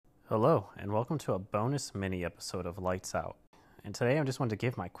Hello, and welcome to a bonus mini episode of Lights Out. And today I just wanted to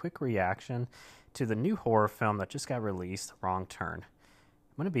give my quick reaction to the new horror film that just got released, Wrong Turn.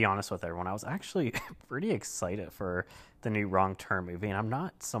 I'm going to be honest with everyone, I was actually pretty excited for the new Wrong Turn movie, and I'm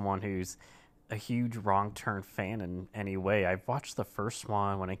not someone who's a huge Wrong Turn fan in any way. I've watched the first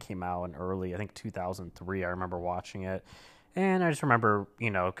one when it came out in early, I think 2003, I remember watching it. And I just remember,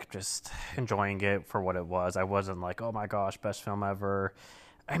 just enjoying it for what it was. I wasn't like, oh my gosh, best film ever.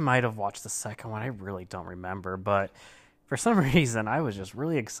 I might have watched the second one. I really don't remember. But for some reason, I was just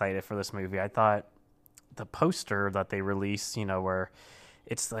really excited for this movie. I thought the poster that they released, where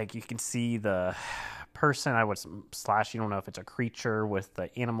it's like you can see the person, you don't know if it's a creature with the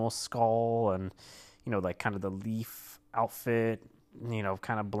animal skull and, like kind of the leaf outfit,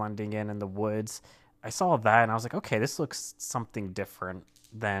 kind of blending in the woods. I saw that and I was like, okay, this looks something different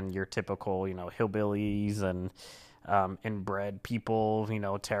than your typical, hillbillies and inbred people,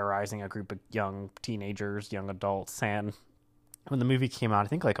 terrorizing a group of young teenagers, young adults. And when the movie came out, I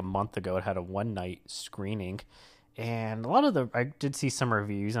think like a month ago, it had a one-night screening. And I did see some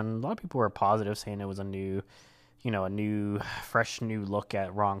reviews, and a lot of people were positive, saying it was a fresh new look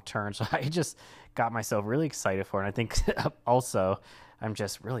at Wrong Turn. So I just got myself really excited for it. And I think also I'm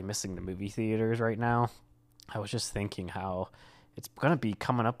just really missing the movie theaters right now. I was just thinking how it's going to be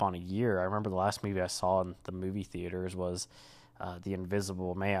coming up on a year. I remember the last movie I saw in the movie theaters was The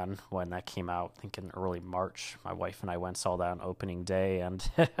Invisible Man when that came out, I think in early March. My wife and I went and saw that on opening day, and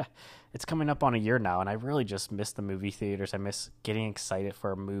it's coming up on a year now, and I really just miss the movie theaters. I miss getting excited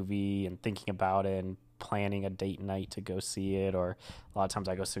for a movie and thinking about it and planning a date night to go see it, or a lot of times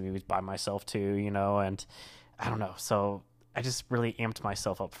I go see movies by myself too, and I don't know. So I just really amped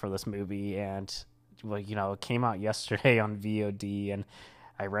myself up for this movie, and it came out yesterday on VOD, and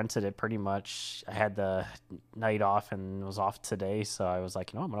I rented it pretty much. I had the night off and was off today, so I was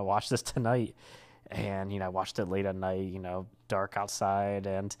like, I'm going to watch this tonight. And, I watched it late at night, dark outside,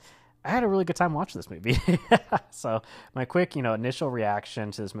 and I had a really good time watching this movie. So my quick, initial reaction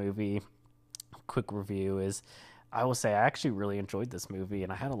to this movie, quick review is, I will say I actually really enjoyed this movie,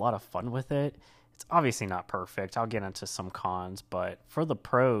 and I had a lot of fun with it. It's obviously not perfect. I'll get into some cons, but for the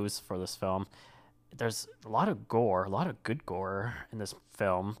pros for this film, there's a lot of gore, a lot of good gore in this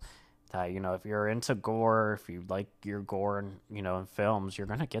film that, if you're into gore, if you like your gore and, in films, you're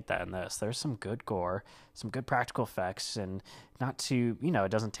going to get that in this. There's some good gore, some good practical effects, and not too,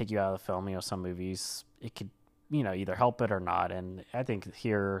 it doesn't take you out of the film. Some movies, it could, either help it or not. And I think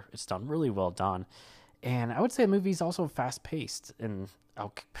here it's done really well done. And I would say the movie's also fast paced, and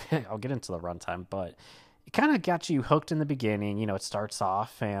I'll get into the runtime, but it kind of got you hooked in the beginning. It starts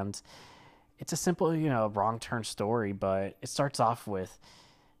off and it's a simple, wrong turn story, but it starts off with,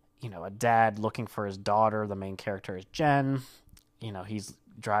 a dad looking for his daughter. The main character is Jen. He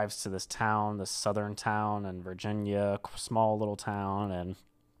drives to this town, this southern town in Virginia, small little town, and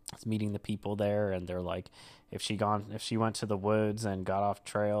is meeting the people there. And they're like, if she went to the woods and got off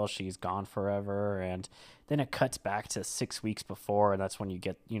trail, she's gone forever. And then it cuts back to 6 weeks before, and that's when you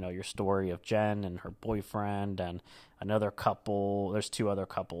get, your story of Jen and her boyfriend and another couple. There's two other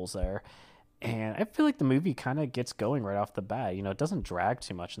couples there. And I feel like the movie kind of gets going right off the bat. It doesn't drag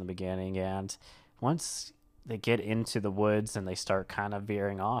too much in the beginning. And once they get into the woods and they start kind of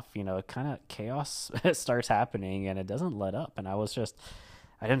veering off, kind of chaos starts happening, and it doesn't let up. And I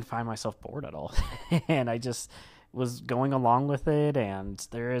didn't find myself bored at all. And I just was going along with it. And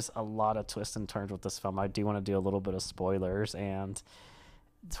there is a lot of twists and turns with this film. I do want to do a little bit of spoilers and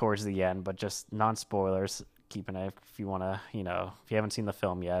towards the end, but just non-spoilers, keeping it if you want to, if you haven't seen the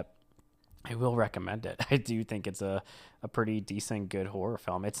film yet, I will recommend it. I do think it's a pretty decent, good horror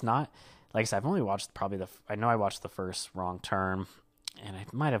film. It's not, like I said, I've only watched I know I watched the first Wrong Turn, and I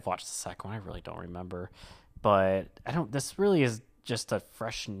might have watched the second one. I really don't remember. But this really is just a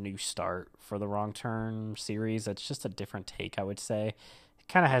fresh new start for the Wrong Turn series. It's just a different take, I would say. It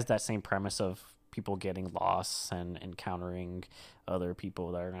kind of has that same premise of people getting lost and encountering other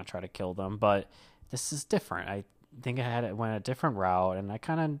people that are going to try to kill them. But this is different. I think it went a different route, and I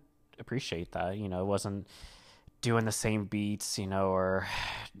kind of appreciate that. It wasn't doing the same beats, or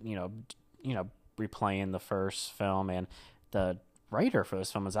replaying the first film. And the writer for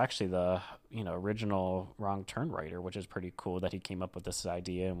this film is actually the original Wrong Turn writer, which is pretty cool that he came up with this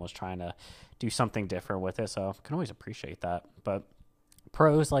idea and was trying to do something different with it. So I can always appreciate that. But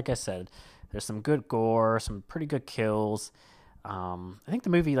pros, like I said, there's some good gore, some pretty good kills. I think the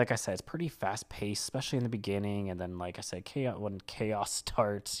movie, like I said, is pretty fast paced, especially in the beginning. And then, like I said, when chaos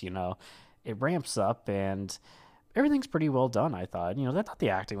starts, it ramps up, and everything's pretty well done, I thought. I thought the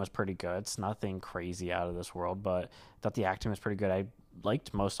acting was pretty good. It's nothing crazy out of this world, but I thought the acting was pretty good. I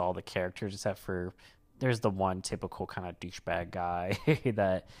liked most all the characters except for there's the one typical kind of douchebag guy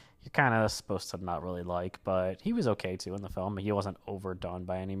that you're kind of supposed to not really like, but he was okay too in the film. He wasn't overdone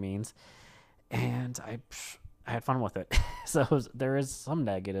by any means, and I had fun with it. There is some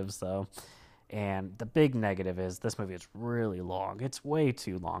negatives though, and the big negative is this movie is really long. It's way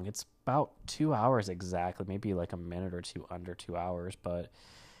too long. It's about 2 hours exactly, maybe like a minute or two under 2 hours, but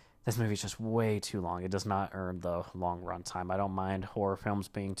this movie is just way too long. It does not earn the long run time. I don't mind horror films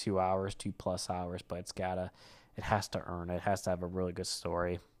being 2 hours, 2+ hours, but it has to earn it. It has to have a really good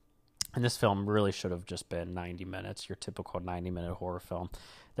story. And this film really should have just been 90 minutes, your typical 90-minute horror film.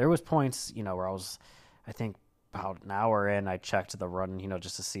 There was points, where I think about an hour in, I checked the run,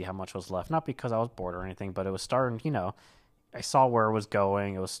 just to see how much was left. Not because I was bored or anything, but it was starting, I saw where it was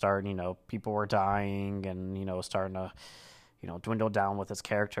going. It was starting, people were dying and, it was starting to, dwindle down with its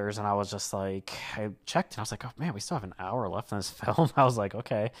characters. And I was just like, I checked and I was like, oh man, we still have an hour left in this film. I was like,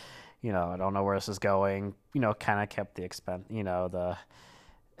 okay, I don't know where this is going, kind of kept the expense, the,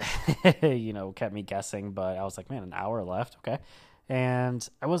 kept me guessing, but I was like, man, an hour left. Okay. And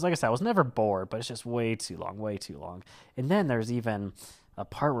like I said, I was never bored, but it's just way too long, way too long. And then there's even a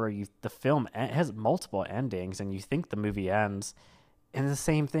part where the film has multiple endings and you think the movie ends. And the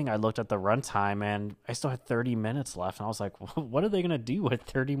same thing, I looked at the runtime and I still had 30 minutes left. And I was like, what are they going to do with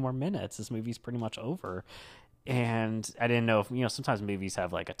 30 more minutes? This movie's pretty much over. And I didn't know if, sometimes movies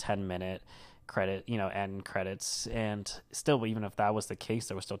have like a 10-minute credit, end credits. And still, even if that was the case,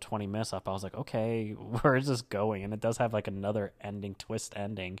 there was still 20 minutes up. I was like, okay, where is this going? And it does have like another twist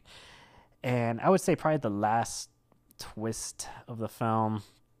ending. And I would say probably the last twist of the film,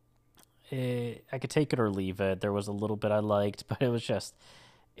 I could take it or leave it. There was a little bit I liked, but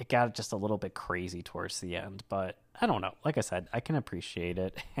it got just a little bit crazy towards the end. But I don't know. Like I said, I can appreciate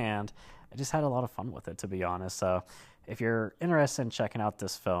it. And I just had a lot of fun with it, to be honest. So if you're interested in checking out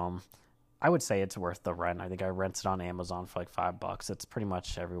this film, I would say it's worth the rent. I think I rented on Amazon for like $5. It's pretty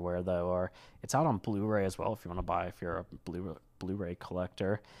much everywhere though, or it's out on Blu-ray as well if you want to buy, if you're a Blu-ray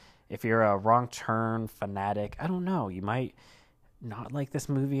collector. If you're a Wrong Turn fanatic, I don't know, you might not like this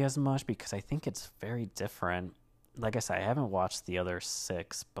movie as much because I think it's very different. Like I said, I haven't watched the other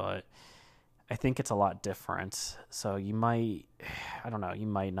 6, but I think it's a lot different. So you might, I don't know, you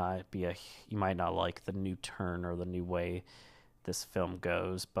might not like the new turn or the new way this film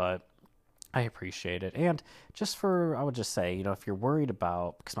goes, but I appreciate it. And I would just say, if you're worried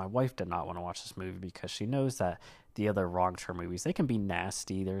about, because my wife did not want to watch this movie because she knows that the other Wrong Turn movies, they can be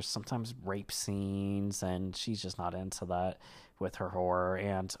nasty. There's sometimes rape scenes, and she's just not into that with her horror,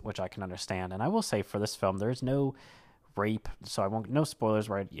 and which I can understand. And I will say for this film, there's no rape, so no spoilers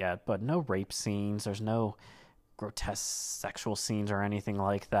right yet, but no rape scenes. There's no grotesque sexual scenes or anything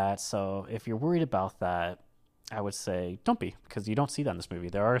like that. So if you're worried about that, I would say don't be, because you don't see that in this movie.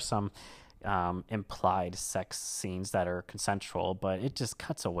 There are some implied sex scenes that are consensual, but it just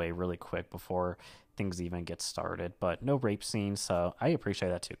cuts away really quick before things even get started. But no rape scenes, so I appreciate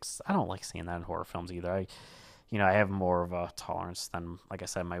that too, because I don't like seeing that in horror films either. I have more of a tolerance than, like I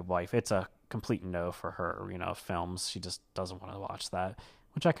said, my wife. It's a complete no for her, films. She just doesn't want to watch that,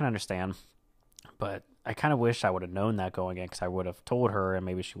 which I can understand. But I kind of wish I would have known that going in, because I would have told her and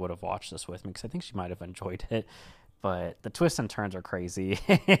maybe she would have watched this with me, because I think she might have enjoyed it. But the twists and turns are crazy,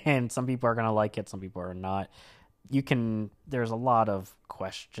 and some people are going to like it, some people are not. There's a lot of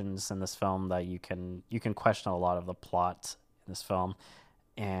questions in this film that you can question a lot of the plot in this film.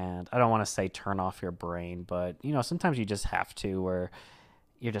 And I don't want to say turn off your brain, but, sometimes you just have to, where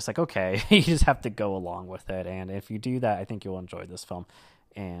you're just like, okay, you just have to go along with it. And if you do that, I think you'll enjoy this film.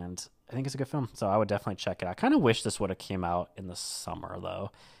 And I think it's a good film, so I would definitely check it out. I kind of wish this would have came out in the summer,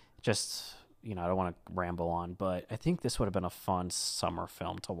 though. Just, I don't want to ramble on, but I think this would have been a fun summer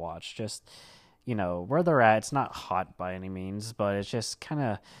film to watch. Just, where they're at, it's not hot by any means, but it's just kind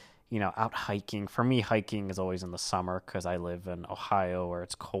of, out hiking. For me, hiking is always in the summer because I live in Ohio where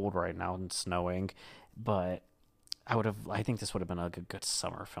it's cold right now and snowing. But I think this would have been a good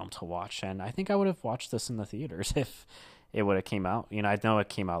summer film to watch. And I think I would have watched this in the theaters if it would have came out. I know it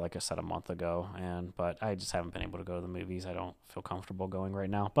came out, like I said, a month ago, but I just haven't been able to go to the movies. I don't feel comfortable going right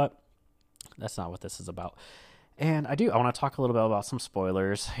now, but that's not what this is about. And I want to talk a little bit about some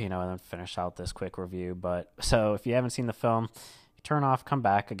spoilers, and then finish out this quick review. But so if you haven't seen the film, turn off, come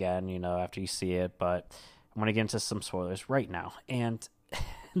back again, after you see it. But I'm going to get into some spoilers right now. And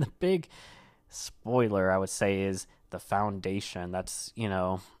the big spoiler, I would say, is the Foundation. That's,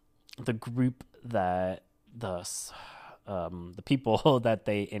 the group that the people that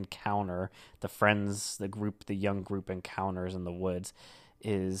they encounter, the friends, the young group encounters in the woods,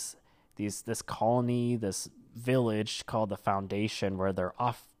 is this colony, this village called the Foundation where they're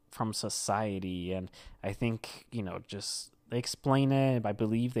off from society. And I think, just they explain it. I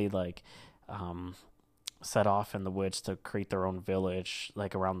believe they um, set off in the woods to create their own village,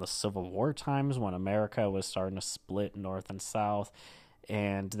 like around the Civil War times when America was starting to split north and south.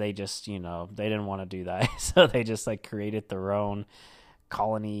 And they just, they didn't want to do that. So they just like created their own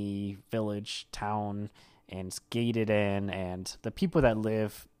colony, village, town, and gated in. And the people that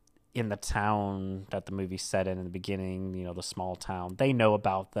live in the town that the movie set in the beginning, the small town, they know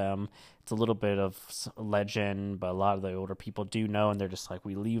about them. It's a little bit of legend, but a lot of the older people do know, and they're just like,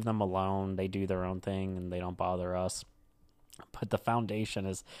 we leave them alone. They do their own thing, and they don't bother us. But the Foundation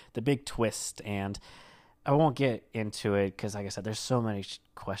is the big twist, and I won't get into it because, like I said, there's so many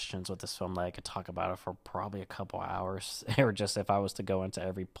questions with this film that I could talk about it for probably a couple hours, or just if I was to go into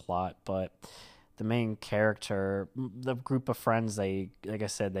every plot. But the main character, the group of friends, like I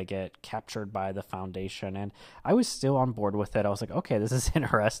said, they get captured by the Foundation, and I was still on board with it. I was like, okay, this is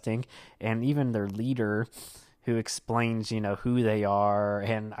interesting. And even their leader, who explains, who they are,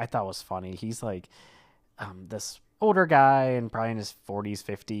 and I thought was funny. He's like this older guy and probably in his 40s,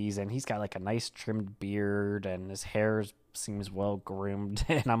 50s, and he's got like a nice trimmed beard, and his hair seems well groomed.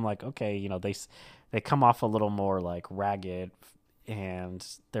 And I'm like, okay, they come off a little more like ragged, and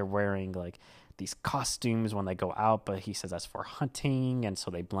they're wearing like these costumes when they go out, but he says that's for hunting, and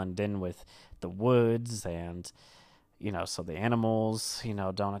so they blend in with the woods, and so the animals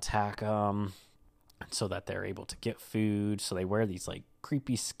don't attack them, so that they're able to get food. So they wear these like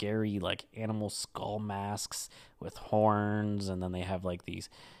creepy, scary like animal skull masks with horns, and then they have like these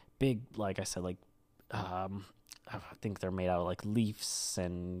big, like I said, like I think they're made out of like leaves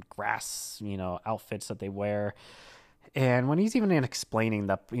and grass, outfits that they wear. And when he's even explaining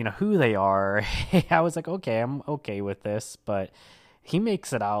who they are, I was like, okay, I'm okay with this. But he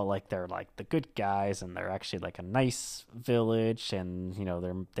makes it out like they're like the good guys, and they're actually like a nice village, and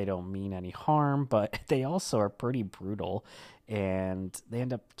they don't mean any harm, but they also are pretty brutal, and they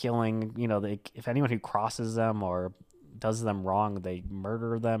end up killing, if anyone who crosses them or does them wrong, they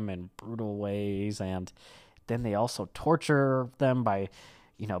murder them in brutal ways. And then they also torture them by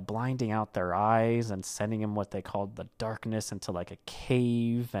blinding out their eyes and sending them what they called the darkness into like a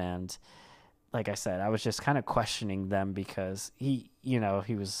cave. And like I said, I was just kind of questioning them because I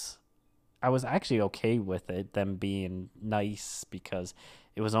was actually okay with it, them being nice, because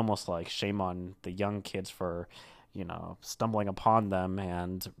it was almost like shame on the young kids for, stumbling upon them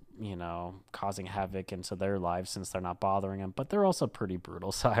and, causing havoc into their lives since they're not bothering them. But they're also pretty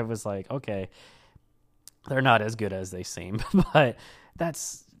brutal. So I was like, okay, they're not as good as they seem. But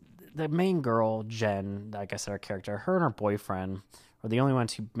that's the main girl, Jen, like I said, her character, her and her boyfriend are the only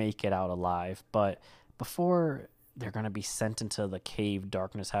ones who make it out alive. But before they're going to be sent into the cave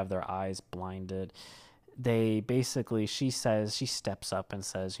darkness, have their eyes blinded, she steps up and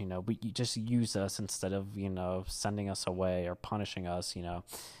says, we just use us instead of, sending us away or punishing us.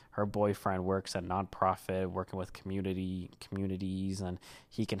 Her boyfriend works at nonprofit, working with communities, and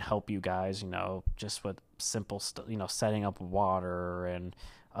he can help you guys, just with simple stuff, setting up water and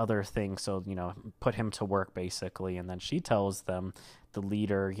other things. So, put him to work basically. And then she tells them, the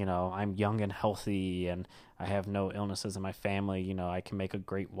leader, I'm young and healthy, and I have no illnesses in my family. I can make a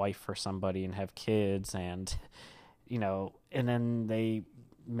great wife for somebody and have kids, and, and then they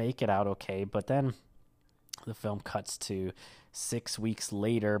make it out okay. But then the film cuts to 6 weeks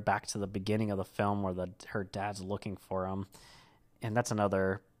later, back to the beginning of the film where her dad's looking for him. And that's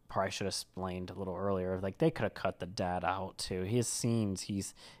another part I should have explained a little earlier. Like, they could have cut the dad out too. His scenes,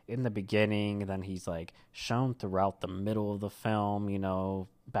 he's in the beginning, then he's like shown throughout the middle of the film,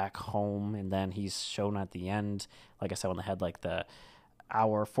 back home, and then he's shown at the end, like I said, when they had like the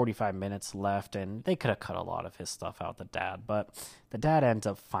hour 45 minutes left, and they could have cut a lot of his stuff out, the dad. But the dad ends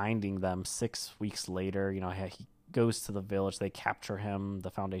up finding them 6 weeks later. He goes to the village, they capture him,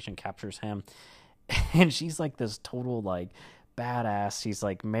 the Foundation captures him, and she's like this total like badass. She's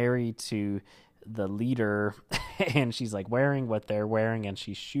like married to the leader, and she's like wearing what they're wearing, and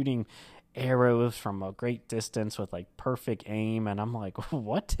she's shooting arrows from a great distance with like perfect aim. And I'm like,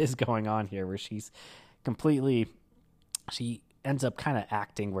 what is going on here? Where she ends up kind of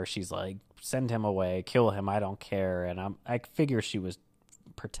acting where she's like, send him away, kill him, I don't care. And I figure she was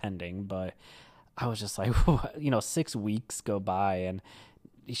pretending, but I was just like, 6 weeks go by, and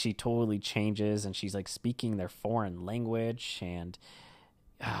she totally changes, and she's like speaking their foreign language, and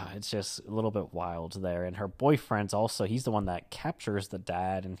it's just a little bit wild there. And her boyfriend's also, he's the one that captures the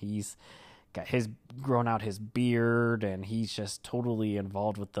dad, and he's got grown out his beard, and he's just totally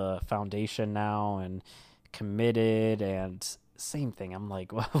involved with the Foundation now and committed. And same thing. I'm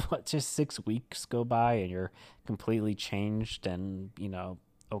like, well, what, just 6 weeks go by and you're completely changed and,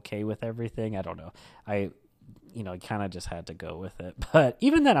 okay with everything? I don't know. Kind of just had to go with it. But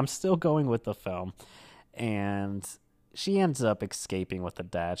even then, I'm still going with the film. And she ends up escaping with the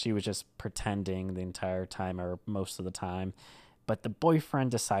dad. She was just pretending the entire time or most of the time. But the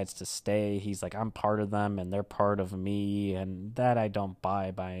boyfriend decides to stay. He's like, I'm part of them and they're part of me. And that I don't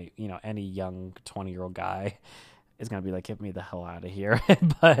buy by, any young 20-year-old guy is going to be like, get me the hell out of here.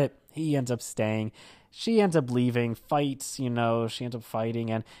 But he ends up staying. She ends up leaving, fights, she ends up fighting.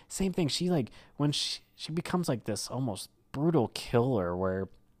 And same thing, she like, when she becomes like this almost brutal killer where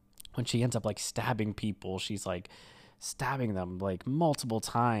when she ends up like stabbing people, she's like stabbing them like multiple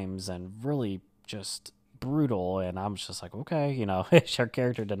times and really just brutal. And I'm just like, okay, her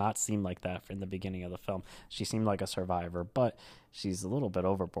character did not seem like that in the beginning of the film. She seemed like a survivor, but she's a little bit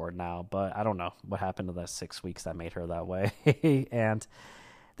overboard now. But I don't know what happened to that 6 weeks that made her that way. And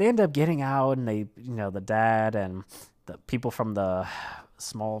they end up getting out, and they, the dad and the people from the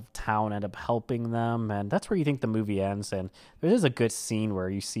small town end up helping them, and that's where you think the movie ends. And there is a good scene where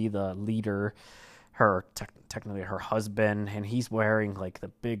you see the leader, technically her husband, and he's wearing like the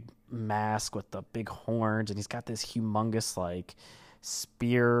big mask with the big horns, and he's got this humongous like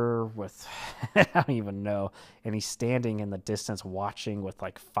spear with I don't even know, and he's standing in the distance watching with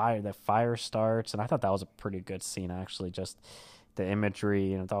like fire. The fire starts, and I thought that was a pretty good scene actually, just the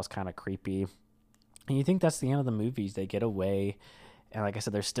imagery, and that was kind of creepy. And you think that's the end of the movies. They get away, and like I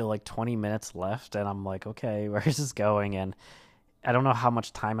said, there's still like 20 minutes left, and I'm like, okay, where is this going? And I don't know how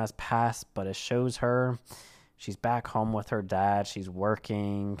much time has passed, but it shows her. She's back home with her dad. She's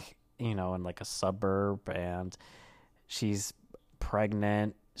working, in like a suburb, and she's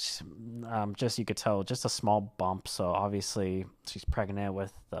pregnant. Just you could tell, just a small bump. So obviously she's pregnant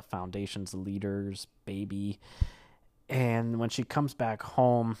with the foundation's leader's baby. And when she comes back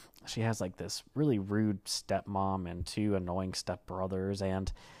home, she has like this really rude stepmom and two annoying stepbrothers, and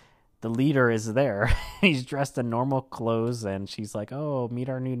the leader is there. He's dressed in normal clothes, and she's like, oh, meet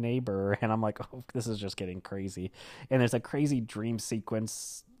our new neighbor. And I'm like, oh, this is just getting crazy. And there's a crazy dream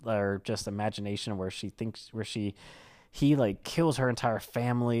sequence or just imagination where he like kills her entire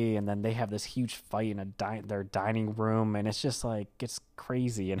family, and then they have this huge fight in their dining room, and it's just like, it's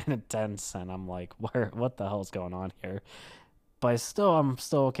crazy and intense, and I'm like, what the hell is going on here? But I'm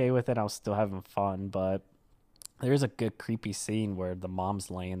still okay with it. I was still having fun, but there's a good creepy scene where the mom's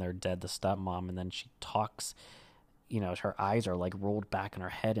laying there dead, the stepmom, and then she talks, her eyes are like rolled back in her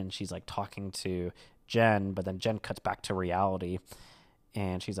head, and she's like talking to Jen, but then Jen cuts back to reality.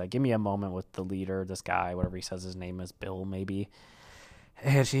 And she's like, give me a moment with the leader, this guy, whatever he says his name is, Bill, maybe.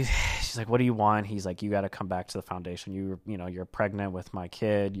 And she's like, what do you want? He's like, you got to come back to the foundation. You're pregnant with my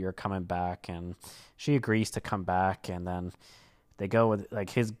kid. You're coming back. And she agrees to come back. And then they go with, like,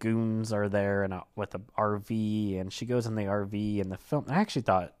 his goons are there and with the RV. And she goes in the RV. And the film, I actually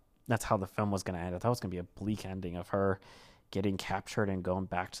thought that's how the film was going to end. I thought it was going to be a bleak ending of her getting captured and going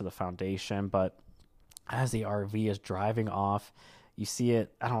back to the foundation. But as the RV is driving off, you see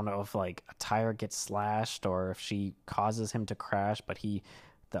it, I don't know if like a tire gets slashed or if she causes him to crash, but the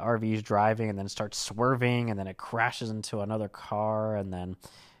RV is driving and then starts swerving, and then it crashes into another car, and then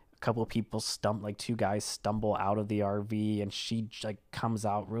a couple of people two guys stumble out of the RV, and she like comes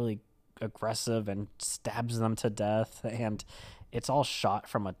out really aggressive and stabs them to death. And it's all shot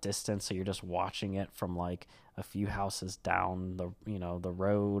from a distance, so you're just watching it from like a few houses down the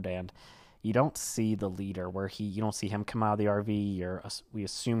road, and you don't see the leader you don't see him come out of the RV. We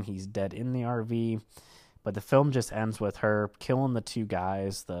assume he's dead in the RV, but the film just ends with her killing the two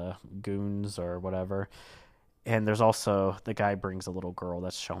guys, the goons or whatever. And there's also, the guy brings a little girl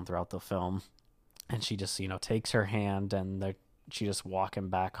that's shown throughout the film, and she just, takes her hand, and she just walking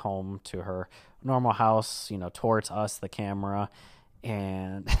back home to her normal house, towards us, the camera.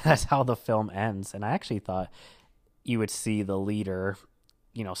 And that's how the film ends. And I actually thought you would see the leader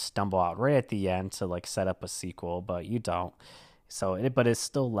stumble out right at the end to like set up a sequel, but you don't. But it's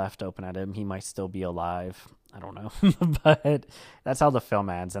still left open at him. He might still be alive. I don't know. But that's how the film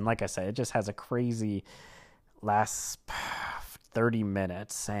ends. And like I said, it just has a crazy last 30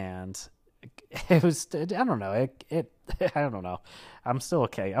 minutes, and it was, I don't know. I don't know. I'm still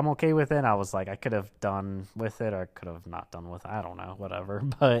okay. I'm okay with it. I was like, I could have done with it or could have not done with it. I don't know, whatever.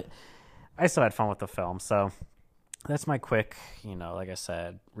 But I still had fun with the film. So that's my quick, like I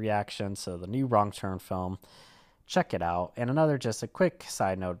said, reaction to the new Wrong Turn film. Check it out. And just a quick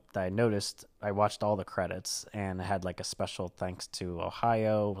side note that I noticed, I watched all the credits, and it had like a special thanks to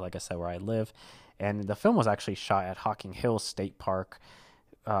Ohio, like I said, where I live. And the film was actually shot at Hocking Hills State Park,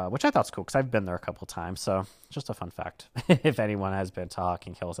 which I thought's cool because I've been there a couple times. So just a fun fact. If anyone has been to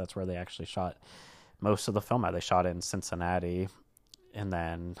Hocking Hills, that's where they actually shot most of the film at. They shot in Cincinnati and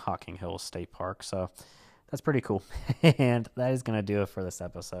then Hocking Hills State Park. So that's pretty cool. And that is going to do it for this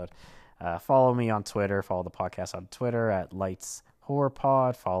episode. Follow me on Twitter. Follow the podcast on Twitter at Lights Horror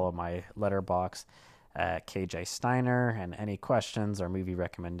Pod. Follow my letterbox at KJ Steiner. And any questions or movie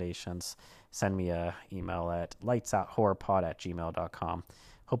recommendations, send me an email at lightsouthorrorpod@gmail.com.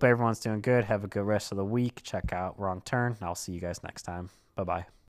 Hope everyone's doing good. Have a good rest of the week. Check out Wrong Turn. And I'll see you guys next time. Bye-bye.